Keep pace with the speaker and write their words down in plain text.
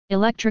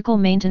Electrical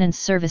Maintenance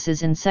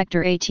Services in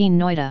Sector 18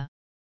 Noida.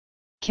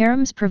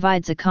 CAREMS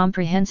provides a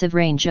comprehensive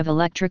range of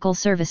electrical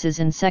services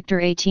in Sector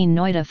 18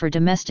 Noida for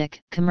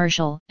domestic,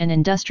 commercial, and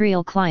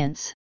industrial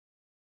clients.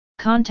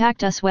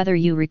 Contact us whether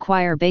you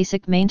require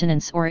basic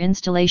maintenance or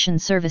installation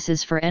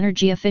services for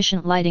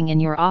energy-efficient lighting in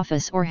your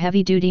office or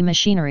heavy-duty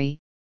machinery.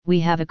 We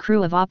have a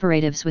crew of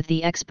operatives with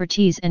the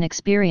expertise and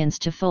experience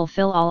to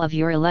fulfill all of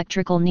your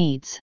electrical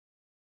needs.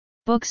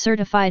 Book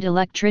certified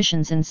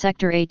electricians in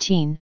Sector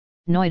 18,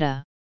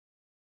 Noida.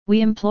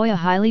 We employ a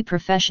highly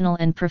professional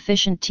and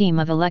proficient team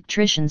of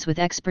electricians with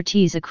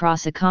expertise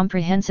across a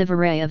comprehensive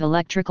array of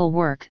electrical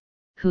work,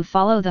 who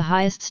follow the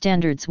highest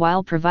standards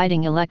while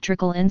providing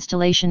electrical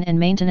installation and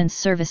maintenance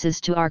services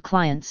to our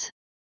clients.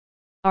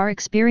 Our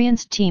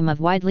experienced team of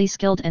widely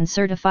skilled and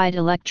certified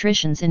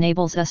electricians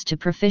enables us to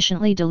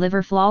proficiently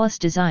deliver flawless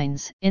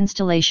designs,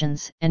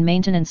 installations, and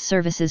maintenance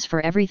services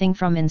for everything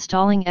from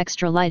installing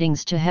extra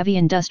lightings to heavy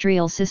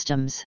industrial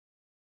systems.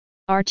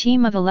 Our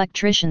team of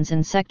electricians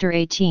in Sector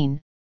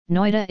 18,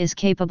 Noida is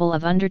capable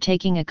of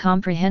undertaking a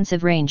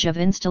comprehensive range of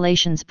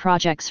installations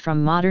projects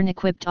from modern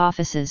equipped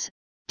offices,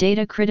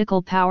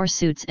 data-critical power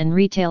suits and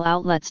retail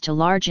outlets to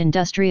large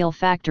industrial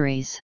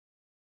factories.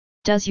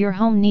 Does your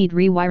home need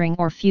rewiring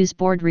or fuse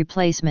board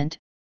replacement,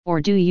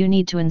 or do you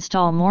need to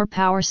install more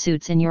power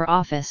suits in your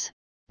office?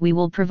 We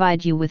will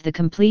provide you with the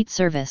complete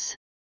service.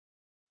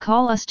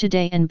 Call us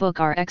today and book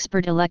our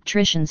expert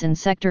electricians in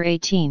Sector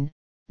 18,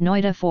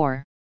 Noida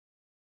for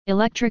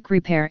electric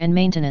repair and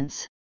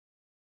maintenance,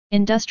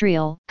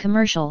 industrial,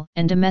 commercial,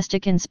 and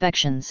domestic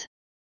inspections,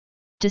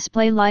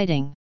 display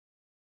lighting,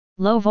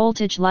 low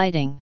voltage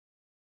lighting,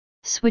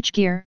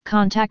 switchgear,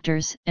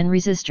 contactors, and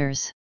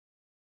resistors,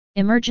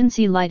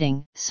 emergency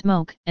lighting,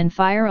 smoke and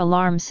fire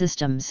alarm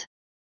systems,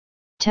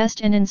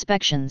 test and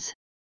inspections,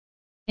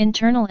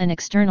 internal and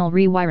external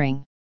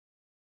rewiring,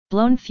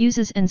 blown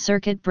fuses and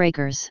circuit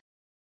breakers,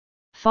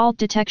 fault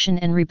detection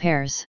and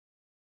repairs,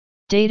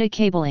 data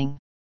cabling,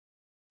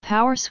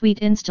 power suite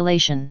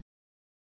installation.